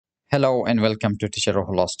Hello and welcome to Teacher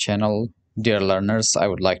Ruhullah's channel. Dear learners, I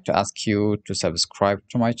would like to ask you to subscribe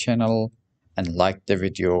to my channel and like the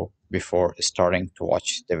video before starting to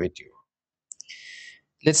watch the video.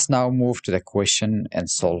 Let's now move to the question and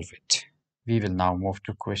solve it. We will now move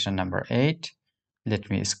to question number 8. Let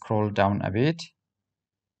me scroll down a bit.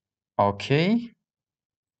 Okay.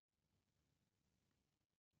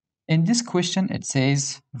 In this question, it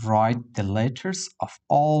says, write the letters of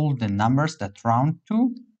all the numbers that round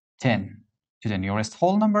to 10 to the nearest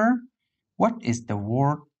whole number. What is the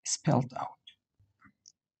word spelled out?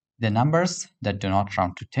 The numbers that do not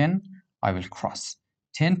round to 10, I will cross.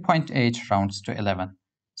 10.8 rounds to 11.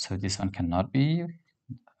 So this one cannot be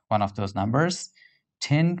one of those numbers.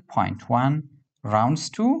 10.1 rounds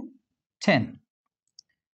to 10.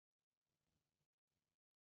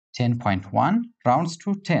 10.1 rounds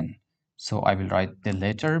to 10. So I will write the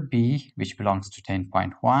letter B, which belongs to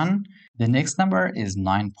 10.1. The next number is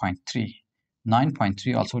 9.3.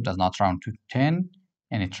 9.3 also does not round to 10,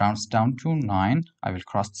 and it rounds down to 9. I will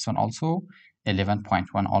cross this one also.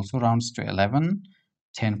 11.1 also rounds to 11.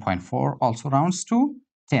 10.4 also rounds to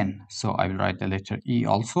 10. So I will write the letter E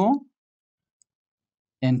also.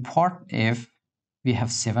 In part F, we have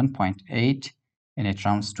 7.8, and it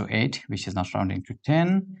rounds to 8, which is not rounding to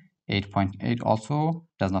 10. 8.8 also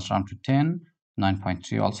does not round to 10.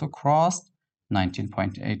 9.3 also crossed.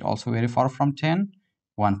 19.8 also very far from 10.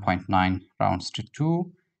 1.9 rounds to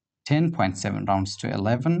 2. 10.7 rounds to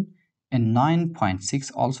 11. And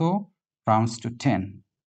 9.6 also rounds to 10.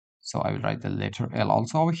 So I will write the letter L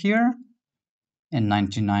also over here. And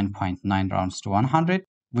 99.9 rounds to 100,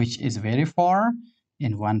 which is very far.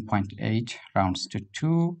 And 1.8 rounds to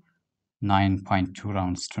 2. 9.2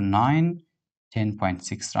 rounds to 9.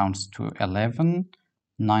 10.6 rounds to 11.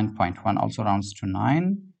 9.1 also rounds to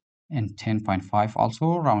 9. And 10.5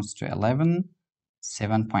 also rounds to 11.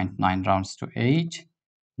 7.9 rounds to 8.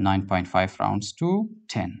 9.5 rounds to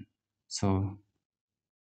 10. So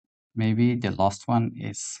maybe the last one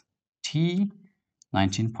is T.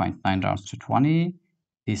 19.9 rounds to 20.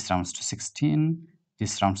 This rounds to 16.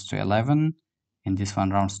 This rounds to 11. And this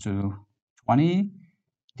one rounds to 20.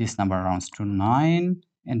 This number rounds to 9.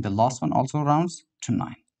 And the last one also rounds to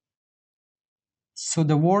 9. So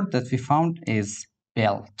the word that we found is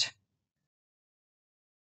belt.